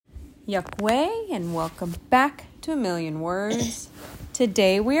Yuck way, and welcome back to A Million Words.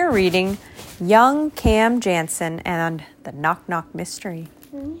 Today we are reading Young Cam Jansen and the Knock Knock Mystery.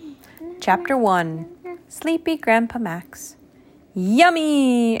 Chapter 1, Sleepy Grandpa Max.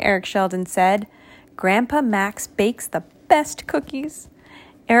 Yummy, Eric Sheldon said. Grandpa Max bakes the best cookies.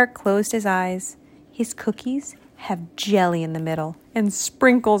 Eric closed his eyes. His cookies have jelly in the middle and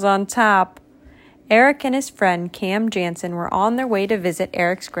sprinkles on top. Eric and his friend Cam Jansen were on their way to visit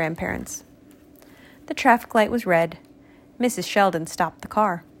Eric's grandparents. The traffic light was red. Mrs. Sheldon stopped the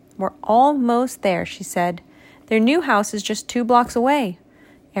car. "We're almost there," she said. "Their new house is just 2 blocks away."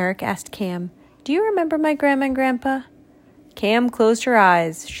 Eric asked Cam, "Do you remember my grandma and grandpa?" Cam closed her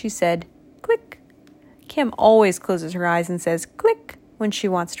eyes. She said, "Click." Cam always closes her eyes and says, "Click," when she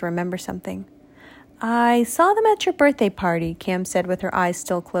wants to remember something. "I saw them at your birthday party," Cam said with her eyes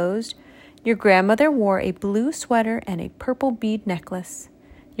still closed. "Your grandmother wore a blue sweater and a purple bead necklace.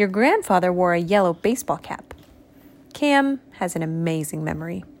 Your grandfather wore a yellow baseball cap." Cam has an amazing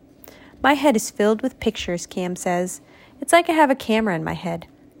memory. "My head is filled with pictures," Cam says. "It's like I have a camera in my head.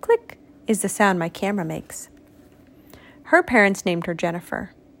 Click is the sound my camera makes." Her parents named her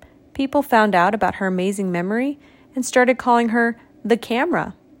Jennifer. People found out about her amazing memory and started calling her the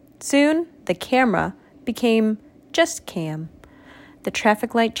camera. Soon, the camera became just Cam. The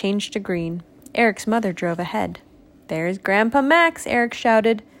traffic light changed to green. Eric's mother drove ahead. "There's Grandpa Max," Eric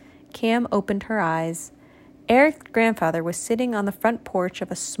shouted. Cam opened her eyes. Eric's grandfather was sitting on the front porch of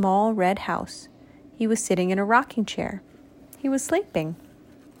a small red house. He was sitting in a rocking chair. He was sleeping.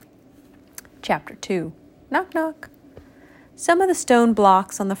 Chapter 2. Knock knock. Some of the stone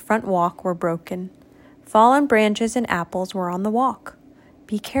blocks on the front walk were broken. Fallen branches and apples were on the walk.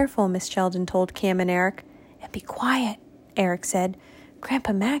 "Be careful," Miss Sheldon told Cam and Eric. "And be quiet," Eric said.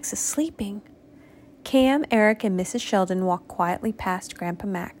 "Grandpa Max is sleeping." Cam, Eric, and Mrs. Sheldon walked quietly past Grandpa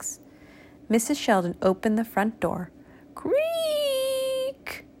Max. Mrs. Sheldon opened the front door.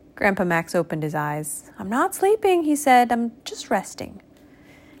 Creak! Grandpa Max opened his eyes. "I'm not sleeping," he said. "I'm just resting."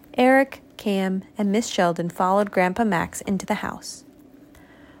 Eric, Cam, and Miss Sheldon followed Grandpa Max into the house.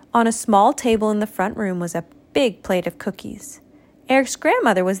 On a small table in the front room was a big plate of cookies. Eric's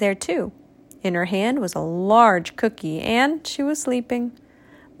grandmother was there too. In her hand was a large cookie, and she was sleeping.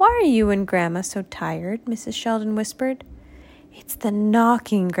 "Why are you and Grandma so tired?" Mrs. Sheldon whispered. "It's the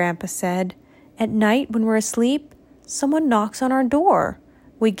knocking," Grandpa said. "At night when we're asleep, someone knocks on our door.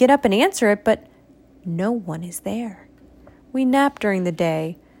 We get up and answer it, but no one is there. We nap during the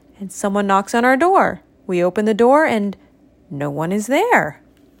day, and someone knocks on our door. We open the door, and no one is there."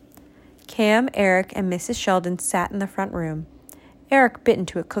 Cam, Eric, and Mrs. Sheldon sat in the front room. Eric bit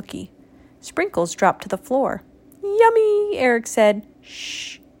into a cookie. Sprinkles dropped to the floor. "Yummy," Eric said.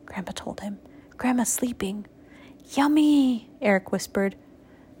 "Shh," Grandpa told him. "Grandma's sleeping." "Yummy," Eric whispered.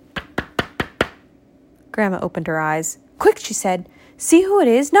 Grandma opened her eyes. "Quick," she said. "See who it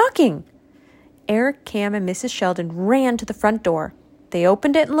is knocking." Eric, Cam, and Mrs. Sheldon ran to the front door. They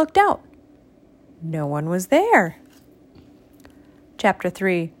opened it and looked out. No one was there. Chapter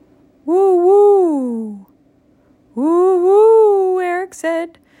 3. Woo-woo. "Woo-woo," Eric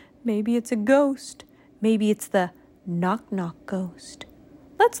said. "Maybe it's a ghost. Maybe it's the knock-knock ghost."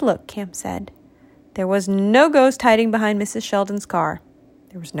 "Let's look," Cam said. There was no ghost hiding behind Mrs. Sheldon's car.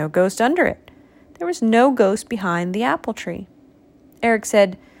 There was no ghost under it. There was no ghost behind the apple tree. Eric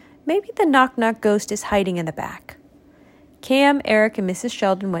said, "Maybe the knock-knock ghost is hiding in the back." Cam, Eric, and Mrs.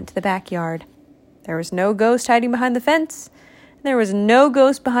 Sheldon went to the backyard. There was no ghost hiding behind the fence. And there was no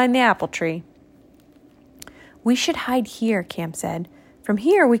ghost behind the apple tree. "We should hide here," Cam said. "From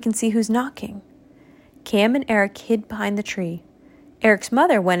here we can see who's knocking." Cam and Eric hid behind the tree. Eric's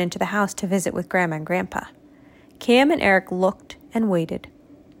mother went into the house to visit with Grandma and Grandpa. Cam and Eric looked and waited.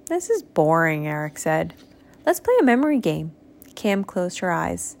 "This is boring," Eric said. "Let's play a memory game." Cam closed her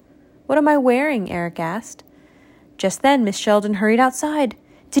eyes. "What am I wearing?" Eric asked. Just then Miss Sheldon hurried outside.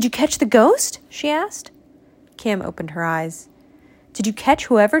 "Did you catch the ghost?" she asked. Cam opened her eyes. "Did you catch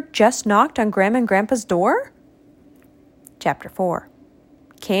whoever just knocked on Grandma and Grandpa's door?" Chapter 4.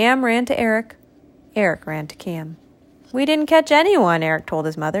 Cam ran to Eric. Eric ran to Cam. "We didn't catch anyone," Eric told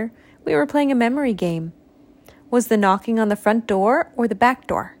his mother. "We were playing a memory game." "Was the knocking on the front door or the back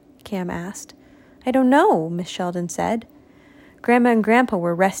door?" Cam asked. "I don't know," Miss Sheldon said. Grandma and Grandpa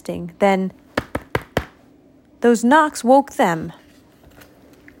were resting. Then those knocks woke them.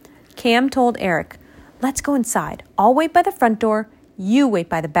 Cam told Eric, "Let's go inside. I'll wait by the front door. You wait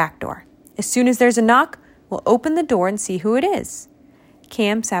by the back door. As soon as there's a knock, we'll open the door and see who it is."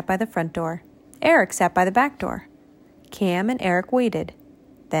 Cam sat by the front door. Eric sat by the back door. Cam and Eric waited.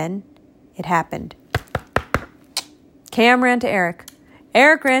 Then it happened. Cam ran to Eric.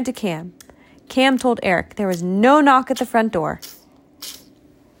 Eric ran to Cam. Cam told Eric there was no knock at the front door.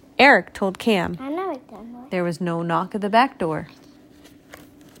 Eric told Cam there was no knock at the back door.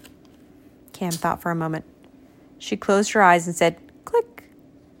 Cam thought for a moment. She closed her eyes and said, click.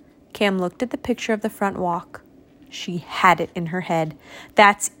 Cam looked at the picture of the front walk. She had it in her head.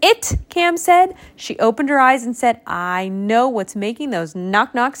 That's it, Cam said. She opened her eyes and said, I know what's making those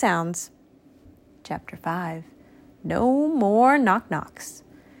knock-knock sounds. Chapter 5. No more knock-knocks.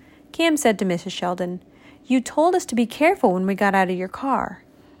 Cam said to Mrs. Sheldon, you told us to be careful when we got out of your car.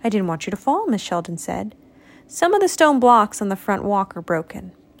 I didn't want you to fall, Miss Sheldon said. Some of the stone blocks on the front walk are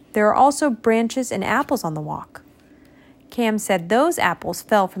broken. There are also branches and apples on the walk. Cam said those apples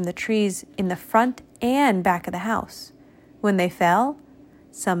fell from the trees in the front and back of the house. When they fell,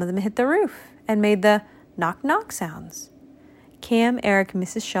 some of them hit the roof and made the knock-knock sounds. Cam, Eric, and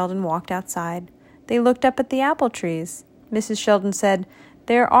Mrs. Sheldon walked outside. They looked up at the apple trees. Mrs. Sheldon said,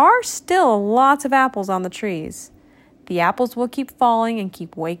 there are still lots of apples on the trees. The apples will keep falling and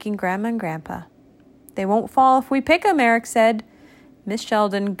keep waking Grandma and Grandpa. They won't fall if we pick them, Eric said. Miss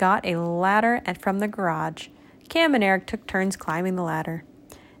Sheldon got a ladder from the garage. Cam and Eric took turns climbing the ladder.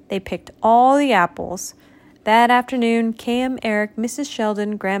 They picked all the apples. That afternoon, Cam, Eric, Mrs.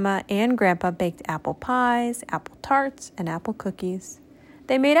 Sheldon, Grandma, and Grandpa baked apple pies, apple tarts, and apple cookies.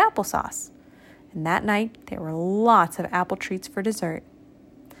 They made applesauce. And that night, there were lots of apple treats for dessert.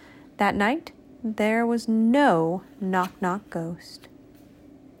 That night, there was no knock-knock ghost.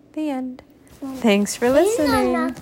 The end. Thanks for listening.